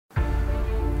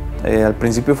Al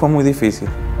principio fue muy difícil.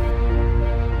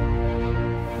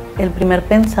 El primer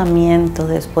pensamiento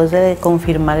después de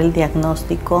confirmar el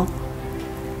diagnóstico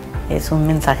es un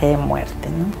mensaje de muerte,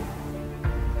 ¿no?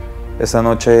 Esa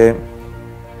noche,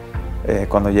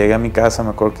 cuando llegué a mi casa,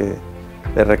 me acuerdo que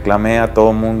le reclamé a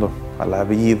todo mundo, a la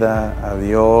vida, a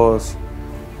Dios.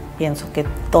 Pienso que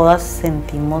todas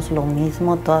sentimos lo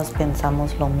mismo, todas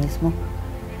pensamos lo mismo,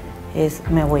 es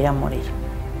me voy a morir.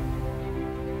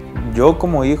 Yo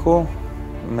como hijo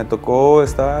me tocó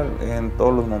estar en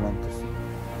todos los momentos.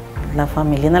 La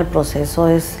familia en el proceso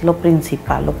es lo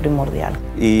principal, lo primordial.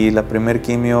 Y la primer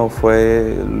quimio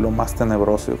fue lo más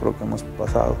tenebroso, yo creo que hemos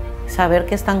pasado. Saber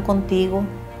que están contigo,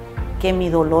 que mi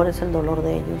dolor es el dolor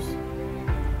de ellos.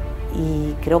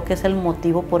 Y creo que es el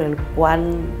motivo por el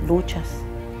cual luchas.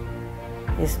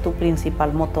 Es tu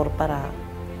principal motor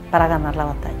para ganar la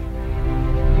batalla.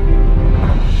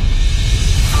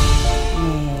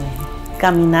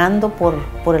 Caminando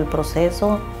por el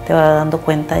proceso te vas dando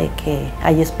cuenta de que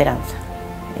hay esperanza.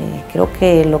 Creo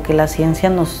que lo que la ciencia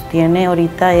nos tiene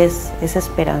ahorita es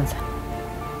esperanza.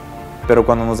 Pero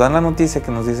cuando nos dan la noticia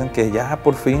que nos dicen que ya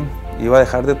por fin iba a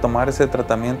dejar de tomar ese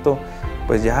tratamiento,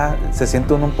 pues ya se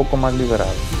siente uno un poco más liberado.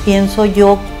 Pienso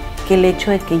yo que el hecho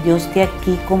de que yo esté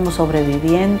aquí como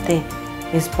sobreviviente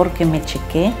es porque me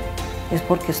chequé, es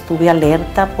porque estuve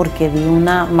alerta, porque vi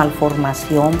una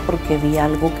malformación, porque vi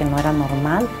algo que no era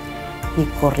normal y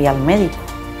corrí al médico.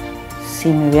 Si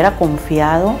me hubiera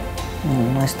confiado,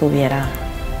 no estuviera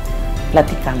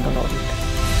platicándolo ahorita.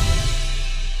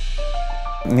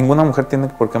 Ninguna mujer tiene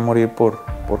por qué morir por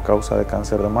causa de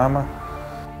cáncer de mama.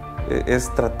 Es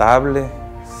tratable,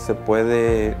 se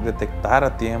puede detectar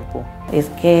a tiempo. Es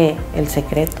que el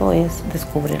secreto es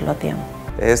descubrirlo a tiempo.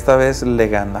 Esta vez le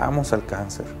ganamos al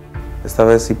cáncer. Esta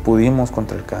vez sí pudimos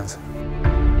contra el cáncer.